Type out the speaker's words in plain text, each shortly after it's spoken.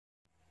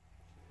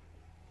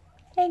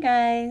Hey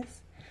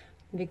guys,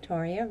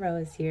 Victoria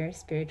Rose here,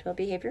 spiritual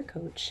behavior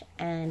coach,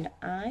 and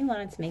I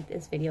wanted to make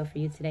this video for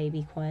you today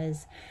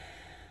because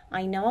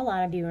I know a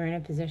lot of you are in a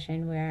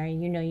position where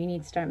you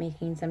need to start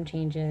making some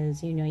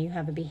changes. You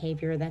have a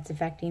behavior that's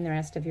affecting the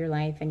rest of your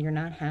life and you're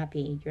not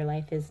happy. Your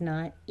life is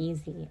not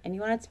easy and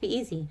you want it to be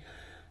easy,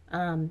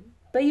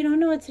 but you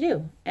don't know what to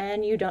do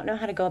and you don't know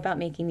how to go about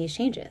making these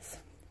changes.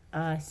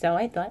 So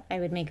I thought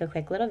I would make a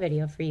quick little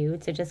video for you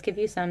to just give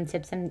you some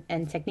tips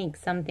and techniques,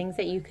 some things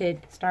that you could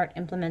start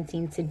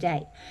implementing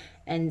today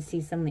and see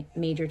some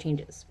major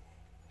changes.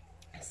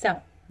 So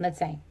let's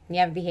say you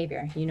have a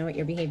behavior, you know what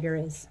your behavior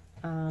is.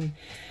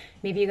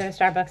 Maybe you go to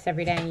Starbucks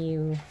every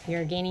day,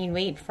 you're gaining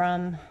weight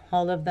from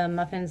all of the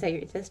muffins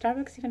that does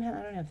Starbucks even have?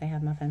 I don't know if they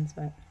have muffins,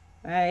 but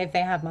if they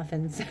have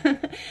muffins,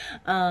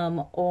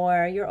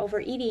 or you're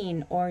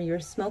overeating, or you're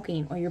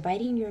smoking, or you're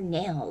biting your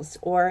nails,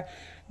 or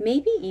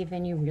maybe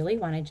even you really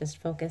want to just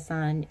focus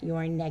on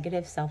your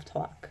negative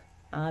self-talk,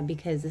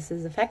 because this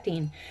is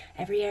affecting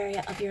every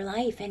area of your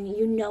life and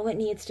you know it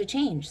needs to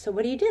change. So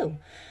what do?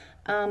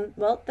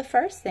 Well, the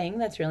first thing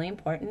that's really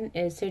important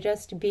is to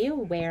just be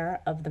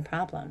aware of the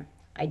problem.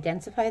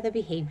 Identify the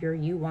behavior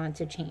you want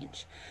to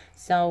change.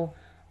 So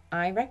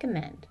I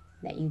recommend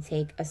that you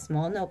take a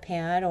small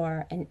notepad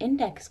or an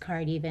index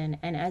card even,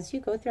 and as you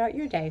go throughout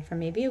your day for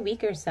maybe a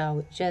week or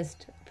so,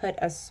 just put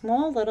a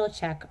small little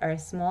check or a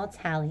small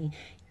tally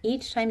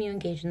each time you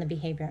engage in the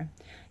behavior.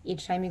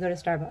 Each time you go to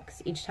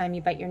Starbucks, each time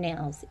you bite your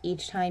nails,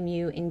 each time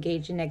you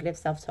engage in negative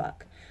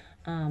self-talk.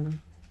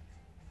 And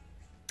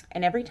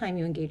every time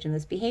you engage in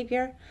this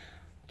behavior,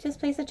 just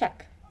place a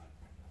check.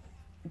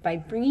 By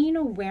bringing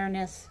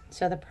awareness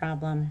to the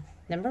problem,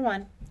 number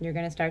one, you're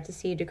going to start to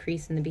see a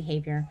decrease in the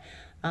behavior.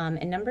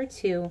 And number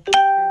two, you're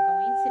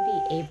going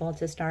to be able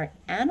to start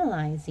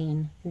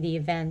analyzing the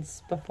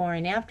events before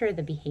and after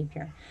the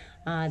behavior,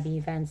 the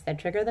events that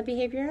trigger the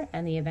behavior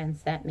and the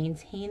events that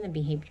maintain the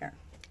behavior.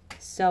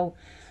 So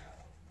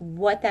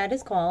what that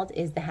is called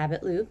is the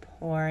habit loop,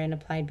 or in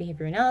applied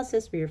behavior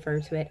analysis, we refer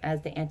to it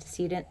as the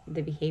antecedent,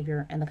 the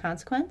behavior, and the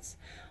consequence,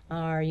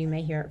 or you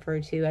may hear it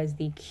referred to as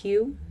the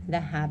cue, the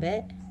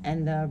habit,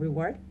 and the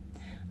reward.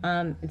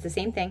 It's the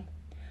same thing.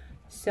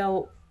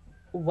 So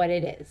what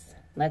it is,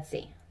 let's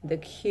see. The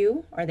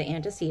cue, or the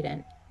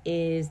antecedent,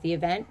 is the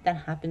event that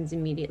happens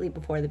immediately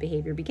before the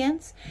behavior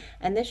begins,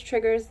 and this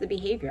triggers the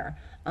behavior.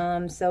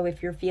 So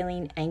if you're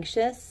feeling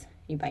anxious,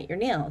 you bite your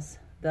nails.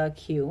 The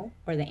cue,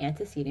 or the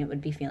antecedent,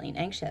 would be feeling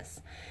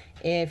anxious.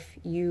 If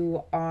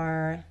you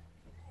are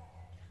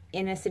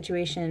in a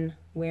situation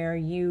where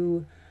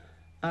you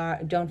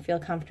don't feel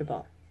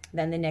comfortable,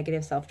 then the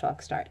negative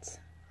self-talk starts.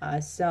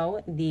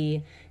 So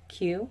the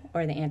cue,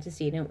 or the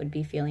antecedent, would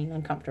be feeling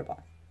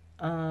uncomfortable.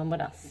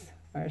 What else?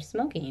 Or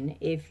smoking.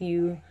 If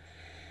you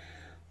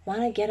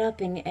want to get up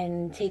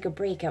and take a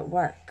break at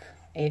work,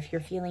 if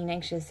you're feeling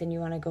anxious and you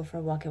want to go for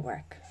a walk at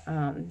work.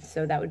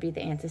 So that would be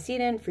the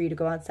antecedent for you to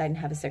go outside and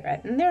have a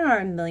cigarette. And there are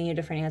a million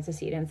different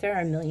antecedents. There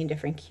are a million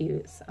different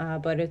cues.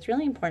 But it's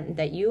really important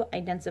that you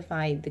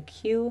identify the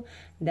cue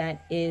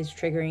that is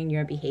triggering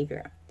your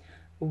behavior.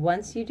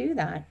 Once you do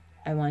that,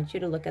 I want you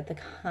to look at the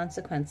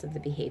consequence of the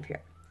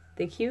behavior.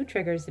 The cue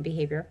triggers the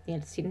behavior. The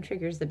antecedent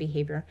triggers the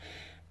behavior.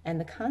 And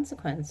the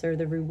consequence, or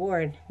the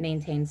reward,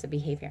 maintains the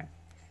behavior.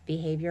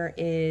 Behavior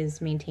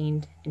is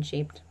maintained and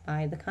shaped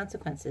by the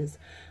consequences.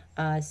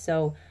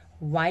 So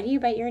why do you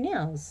bite your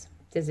nails?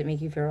 Does it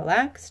make you feel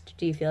relaxed?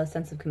 Do you feel a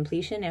sense of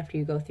completion after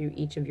you go through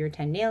each of your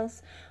 10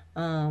 nails?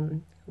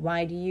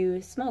 Why do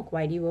you smoke?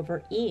 Why do you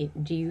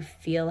overeat? Do you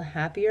feel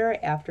happier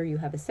after you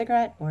have a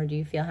cigarette, or do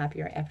you feel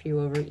happier after you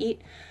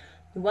overeat?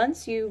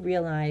 Once you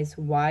realize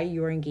why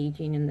you're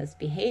engaging in this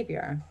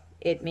behavior,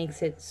 it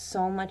makes it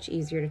so much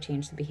easier to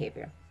change the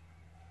behavior.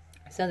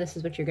 So this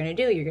is what you're going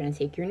to do. You're going to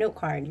take your note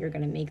card. You're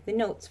going to make the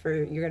notes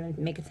you're going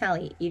to make a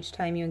tally each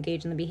time you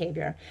engage in the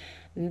behavior.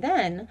 And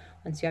then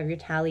once you have your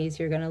tallies,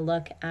 you're going to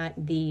look at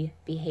the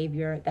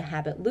behavior, the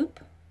habit loop,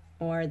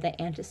 or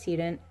the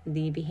antecedent,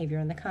 the behavior,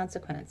 and the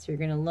consequence. You're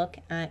going to look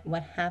at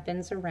what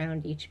happens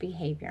around each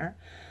behavior,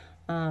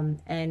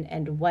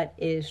 and what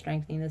is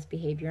strengthening this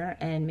behavior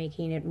and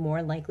making it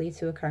more likely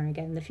to occur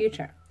again in the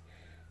future.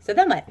 So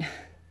then what?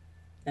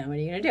 Then what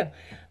are you going to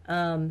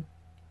do?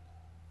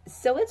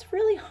 So it's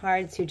really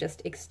hard to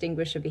just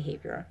extinguish a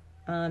behavior.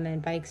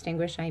 And by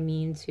extinguish, I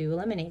mean to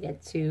eliminate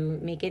it, to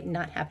make it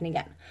not happen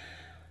again.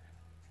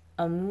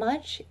 A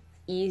much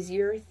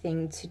easier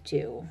thing to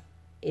do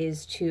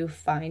is to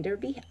find a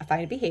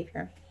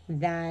behavior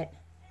that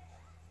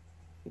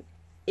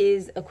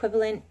is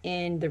equivalent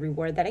in the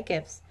reward that it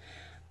gives,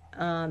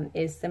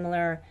 is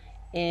similar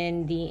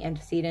in the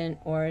antecedent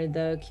or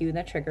the cue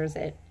that triggers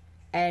it,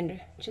 and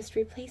just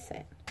replace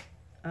it.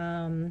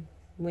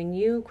 When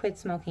you quit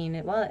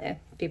smoking,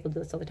 people do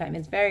this all the time.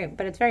 It's very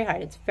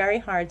hard. It's very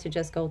hard to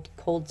just go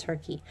cold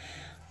turkey.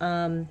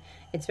 And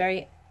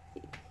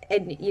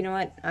you know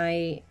what?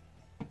 I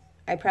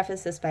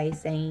preface this by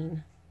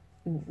saying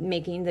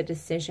making the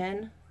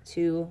decision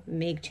to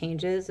make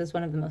changes is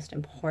one of the most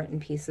important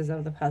pieces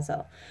of the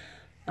puzzle.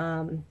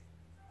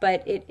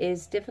 But it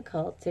is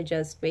difficult to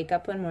just wake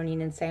up one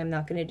morning and say, I'm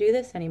not going to do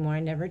this anymore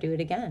and never do it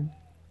again.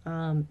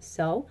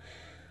 So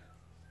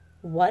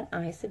what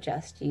I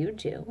suggest you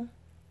do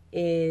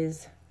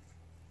is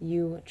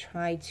you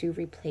try to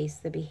replace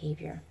the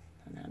behavior.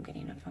 Oh, no, I'm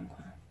getting a phone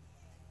call.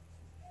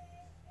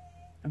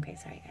 Okay,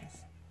 sorry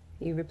guys.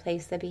 You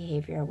replace the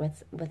behavior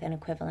with an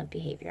equivalent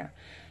behavior.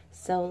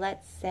 So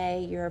let's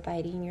say you're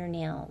biting your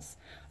nails.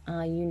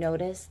 You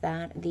notice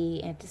that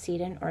the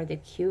antecedent or the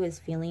cue is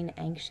feeling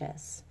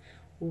anxious.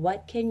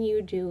 What can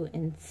you do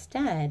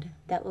instead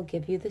that will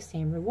give you the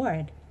same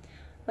reward?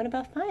 What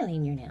about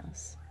filing your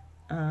nails?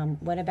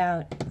 What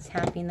about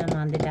tapping them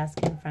on the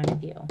desk in front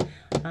of you?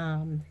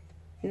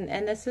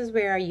 And this is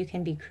where you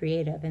can be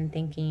creative in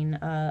thinking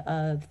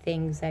of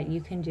things that you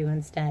can do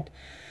instead.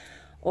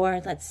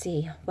 Or let's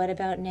see, what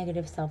about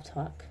negative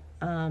self-talk?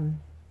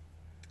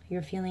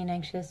 You're feeling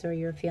anxious or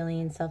you're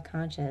feeling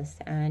self-conscious,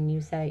 and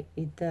you say,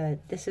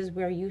 this is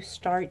where you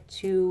start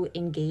to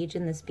engage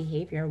in this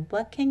behavior.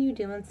 What can you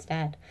do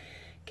instead?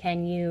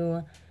 Can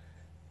you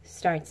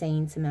start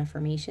saying some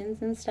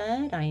affirmations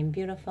instead? I am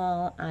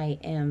beautiful, I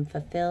am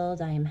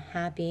fulfilled, I am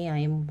happy, I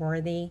am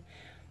worthy.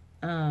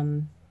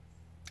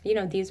 You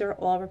know, these are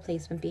all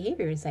replacement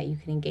behaviors that you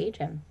can engage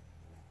in.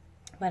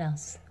 What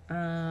else?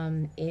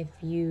 If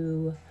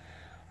you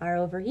are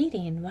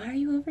overeating, why are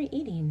you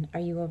overeating? Are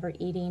you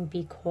overeating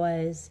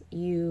because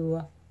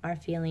you are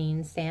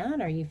feeling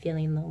sad? Are you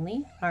feeling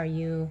lonely? Are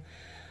you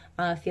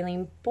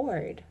feeling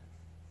bored?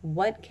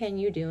 What can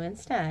you do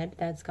instead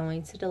that's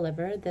going to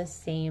deliver the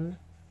same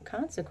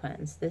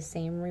consequence, the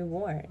same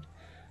reward?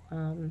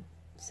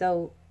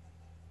 So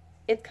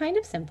it's kind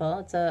of simple.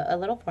 It's a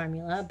little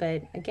formula,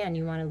 but again,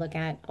 you want to look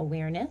at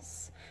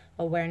awareness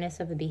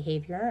of the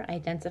behavior,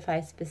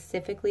 identify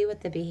specifically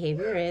what the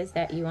behavior is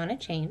that you want to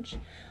change,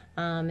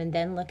 and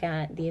then look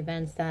at the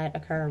events that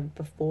occur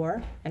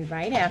before and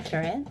right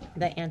after it,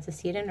 the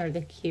antecedent or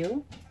the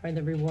cue or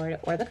the reward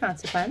or the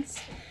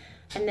consequence,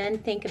 and then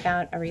think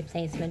about a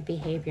replacement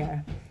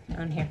behavior.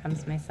 And here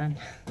comes my son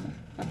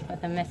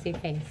with a messy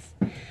face.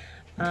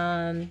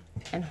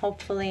 And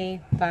hopefully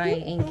by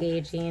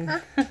engaging,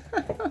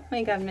 oh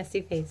my God,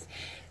 messy face,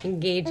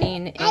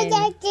 engaging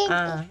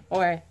in,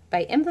 or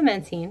by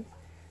implementing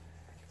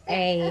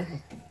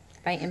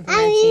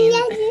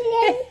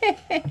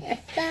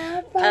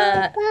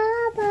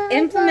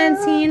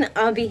implementing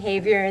a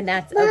behavior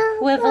that's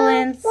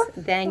equivalent,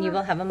 then you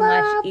will have a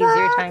much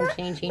easier time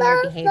changing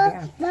your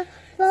behavior.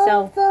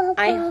 So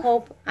I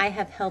hope I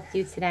have helped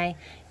you today.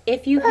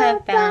 If you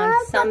have found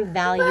some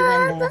value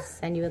in this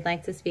and you would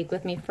like to speak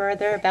with me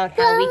further about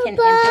how we can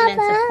implement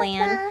a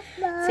plan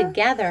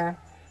together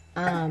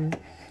to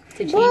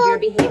change your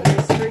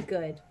behaviors for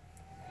good,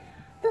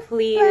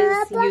 please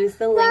use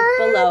the link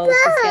below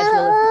to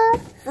schedule a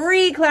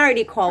free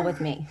clarity call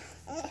with me.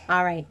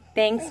 All right.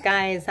 Thanks,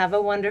 guys. Have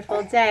a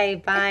wonderful day.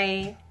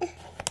 Bye.